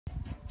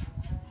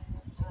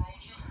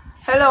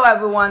Hello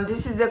everyone,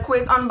 this is a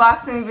quick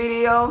unboxing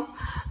video.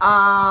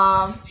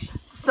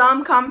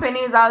 Some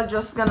companies I'm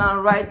just gonna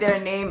write their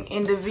name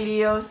in the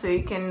video so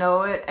you can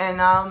know it,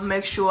 and I'll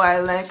make sure I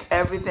link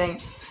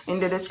everything in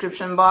the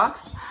description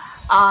box.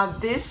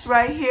 This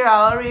right here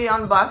I already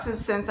unboxed it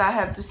since I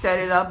have to set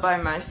it up by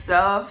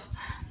myself.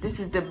 This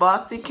is the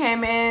box it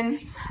came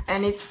in,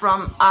 and it's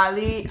from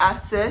Ali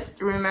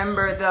Assist.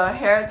 Remember the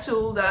hair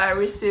tool that I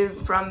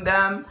received from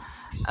them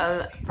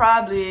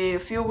probably a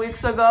few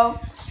weeks ago.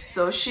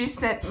 So she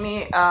sent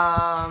me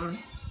a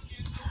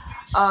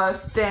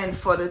stand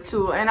for the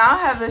tool, and I'll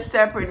have a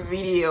separate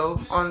video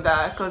on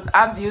that because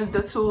I've used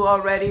the tool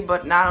already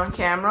but not on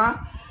camera.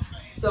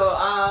 So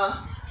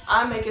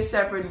I'll make a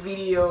separate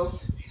video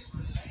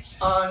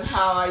on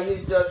how I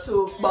use the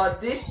tool, but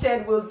this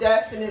stand will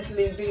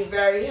definitely be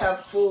very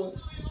helpful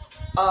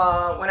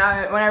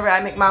whenever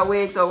I make my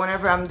wigs or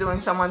whenever I'm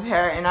doing someone's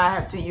hair and I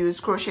have to use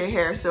crochet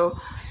hair. So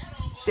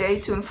stay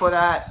tuned for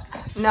that.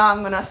 Now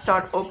I'm gonna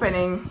start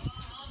opening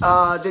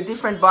the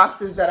different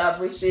boxes that I've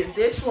received.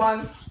 This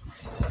one,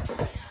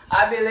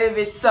 I believe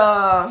it's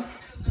a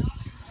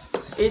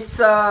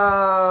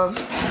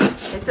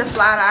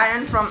flat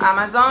iron from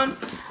Amazon.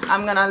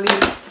 I'm gonna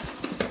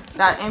leave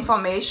that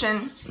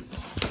information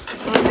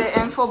in the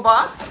info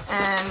box,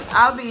 and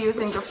I'll be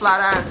using the flat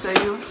iron, so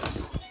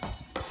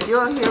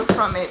you'll hear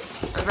from it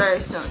very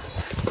soon.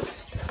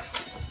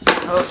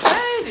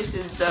 Okay, this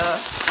is the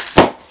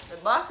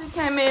box it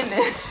came in.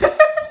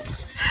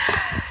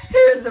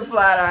 Here's the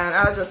flat iron.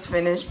 I'll just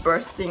finish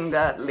bursting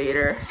that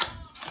later.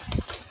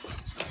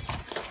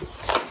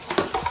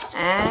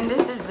 And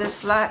this is the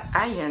flat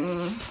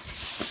iron.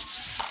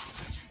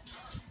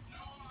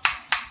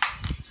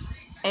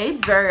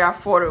 It's very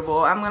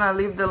affordable. I'm gonna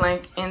leave the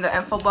link in the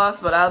info box,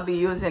 but I'll be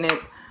using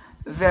it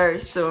very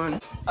soon.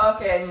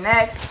 Okay,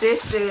 next,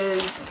 this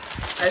is,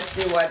 let's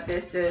see what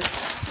this is.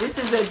 This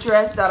is a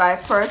dress that I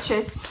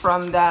purchased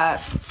from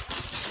that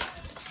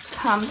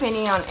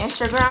company on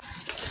Instagram.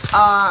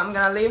 I'm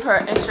gonna leave her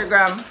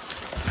Instagram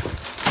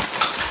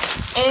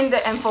in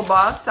the info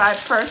box. I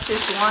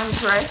purchased one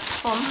dress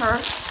from her.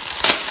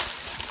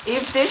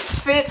 If this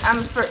fit,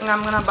 I'm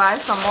gonna buy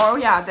some more.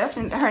 Yeah,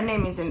 definitely her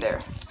name is in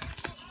there,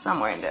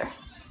 somewhere in there.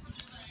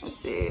 Let's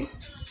see.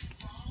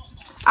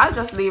 I'll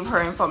just leave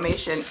her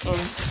information in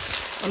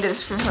the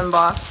description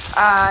box.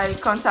 I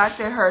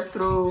contacted her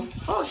through,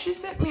 oh, she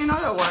sent me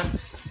another one.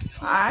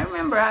 I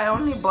remember I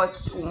only bought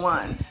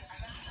one.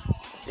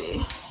 Let's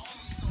see.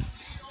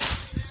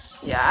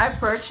 Yeah, I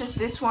purchased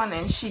this one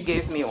and she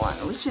gave me one,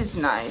 which is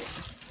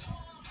nice.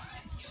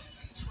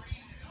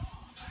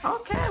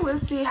 Okay, we'll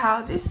see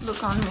how this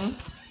look on me.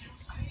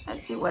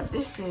 Let's see what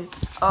this is.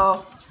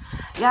 Oh,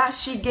 yeah,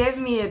 she gave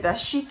me a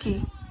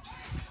dashiki.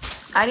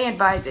 I didn't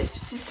buy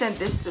this. She sent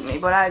this to me,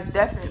 but I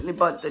definitely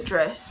bought the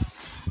dress.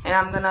 And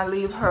I'm gonna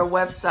leave her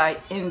website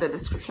in the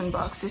description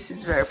box. This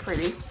is very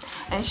pretty.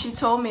 And she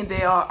told me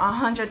they are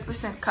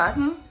 100%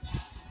 cotton.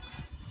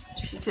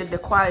 She said the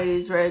quality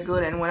is very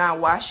good, and when I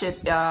wash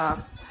it,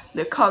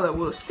 the color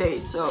will stay.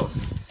 So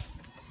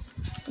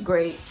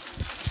great.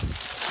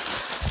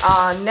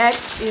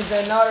 Next is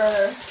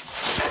another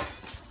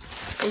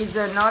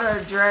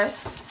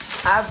dress.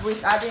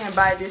 I didn't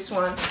buy this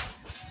one.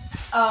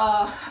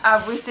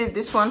 I've received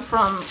this one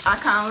from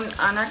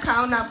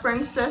Anaconda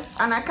Princess,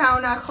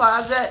 Anaconda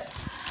Closet.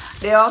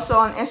 They're also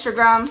on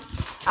Instagram.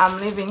 I'm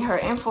leaving her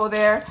info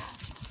there.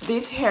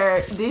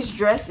 This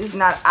dress is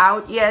not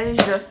out yet.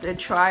 It's just a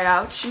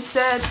tryout, she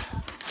said.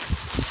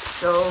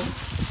 So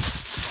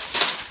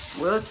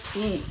we'll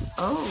see.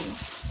 Oh,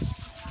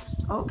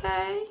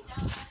 okay.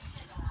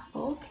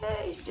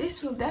 Okay,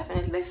 this will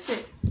definitely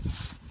fit.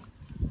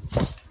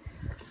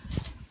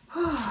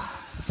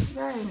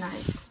 Very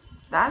nice.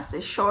 That's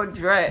a short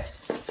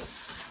dress.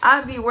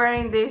 I'll be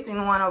wearing this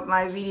in one of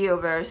my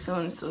videos very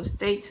soon, so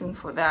stay tuned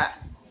for that.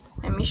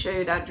 Let me show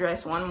you that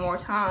dress one more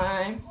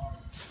time.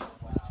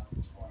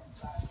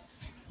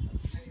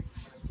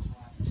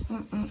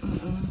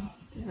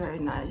 Very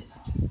nice.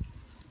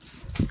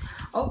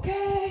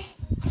 Okay,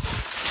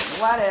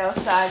 what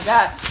else I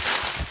got?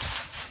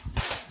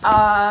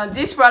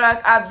 This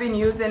product, I've been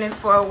using it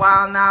for a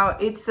while now.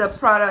 It's a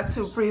product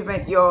to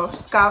prevent your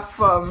scalp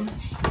from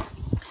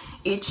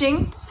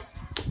itching,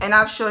 and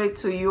I've showed it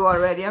to you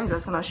already. I'm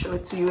just gonna show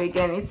it to you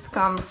again. It's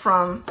come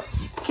from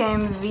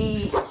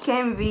camve.com.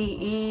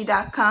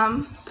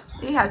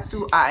 It has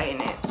 2 I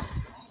in it.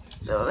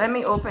 So let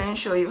me open and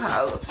show you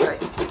how it looks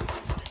like.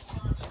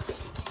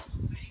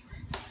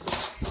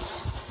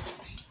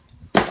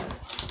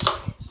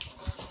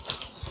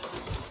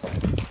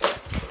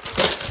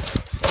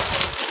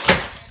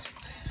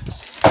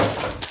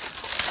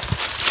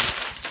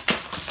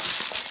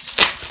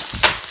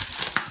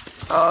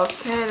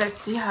 Okay,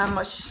 let's see how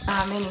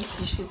many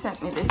she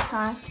sent me this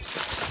time.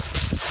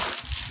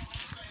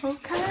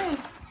 Okay,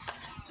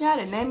 yeah,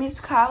 the name is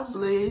Cow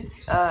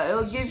Bliss.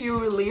 It'll give you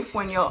relief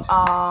when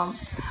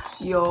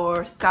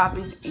your scalp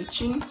is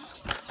itching.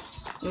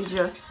 Let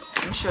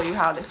me show you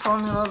how the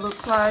formula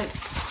looks like.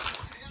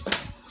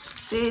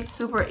 See, it's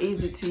super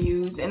easy to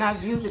use, and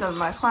I've used it on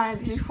my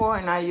clients before,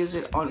 and I use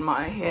it on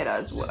my head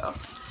as well.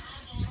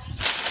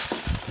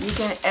 You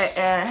can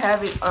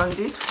have it on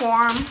this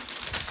form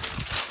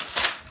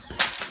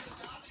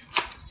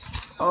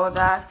or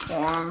that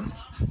form.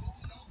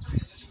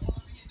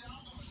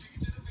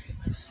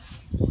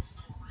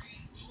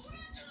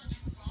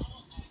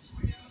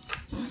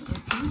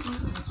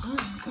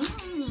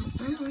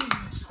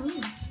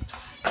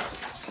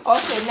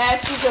 Okay,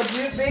 next is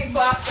a big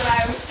box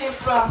that I received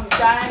from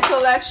Giant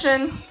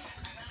Collection.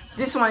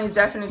 This one is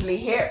definitely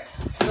here.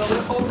 So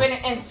we'll open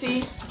it and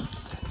see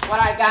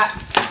what I got.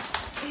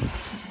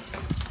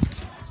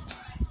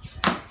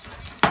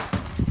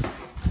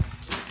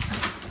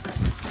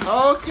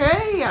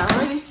 Okay, I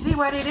already see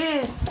what it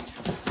is.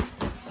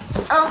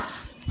 Oh,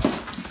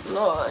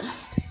 Lord.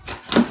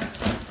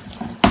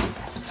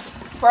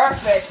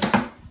 Perfect.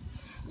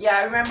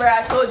 Yeah, remember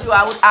I told you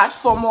I would ask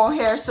for more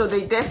hair, so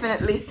they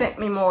definitely sent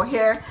me more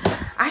hair.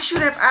 I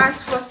should have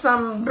asked for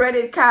some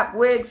braided cap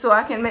wigs so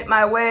I can make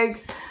my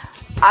wigs.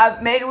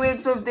 I've made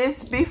wigs with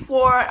this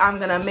before. I'm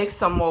gonna make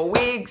some more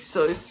wigs,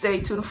 so stay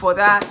tuned for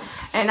that.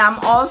 And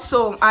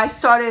I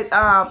started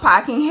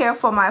packing hair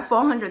for my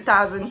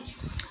 400,000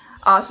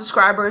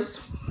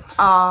 subscribers.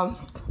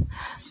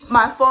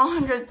 My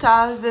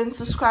 400,000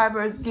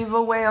 subscribers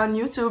giveaway on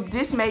YouTube.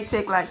 This may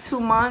take like 2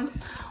 months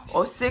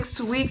or 6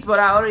 weeks, but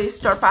I already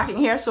start packing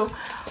hair. So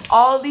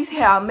all these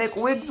hair, I'll make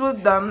wigs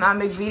with them. I'll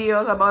make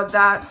videos about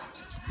that,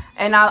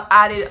 and I'll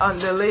add it on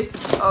the list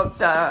of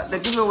the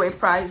giveaway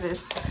prizes.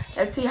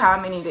 Let's see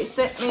how many they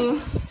sent me.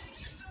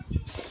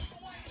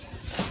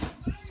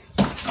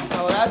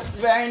 Oh, that's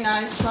very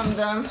nice from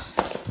them.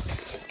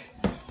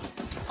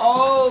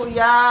 Oh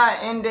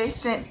yeah, and they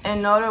sent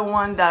another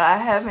one that I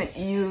haven't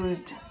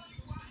used.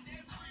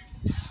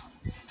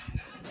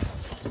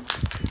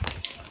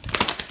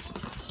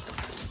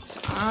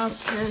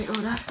 Okay,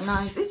 oh, that's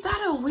nice. Is that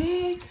a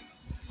wig?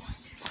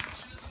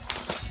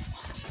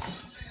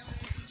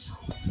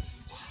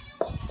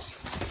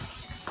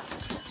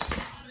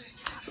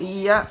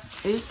 Yeah,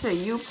 it's a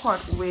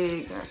U-part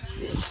wig. Let's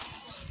see.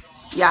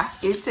 Yeah,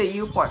 it's a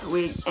U-part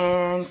wig.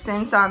 And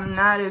since I'm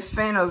not a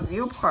fan of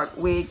U-part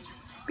wig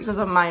because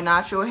of my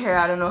natural hair,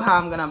 I don't know how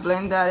I'm gonna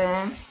blend that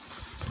in.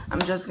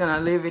 I'm just gonna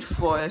leave it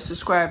for a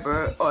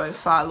subscriber or a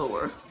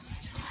follower.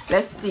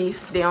 Let's see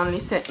if they only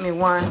sent me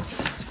one.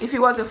 If it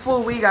was a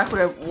full wig, I could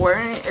have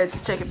worn it to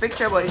take a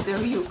picture, but it's a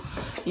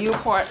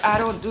U-part. I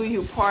don't do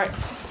U-part.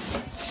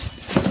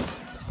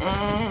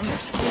 And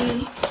let's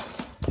see.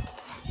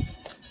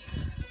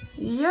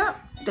 Yep,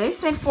 they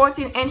sent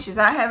 14 inches.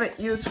 I haven't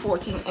used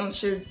 14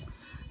 inches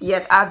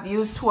yet. I've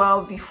used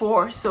 12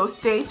 before, so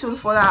stay tuned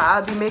for that.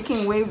 I'll be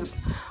making wigs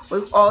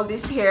with all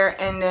this hair,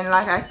 and then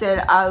like I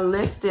said, I'll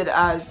list it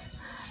as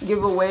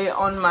giveaway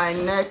on my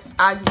next,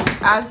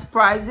 as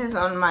prizes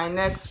on my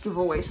next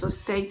giveaway, so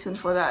stay tuned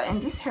for that.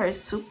 And this hair is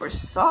super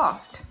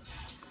soft,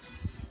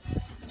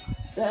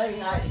 very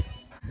nice.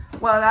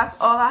 Well, that's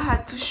all I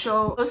had to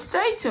show, so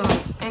stay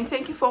tuned and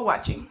thank you for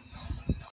watching.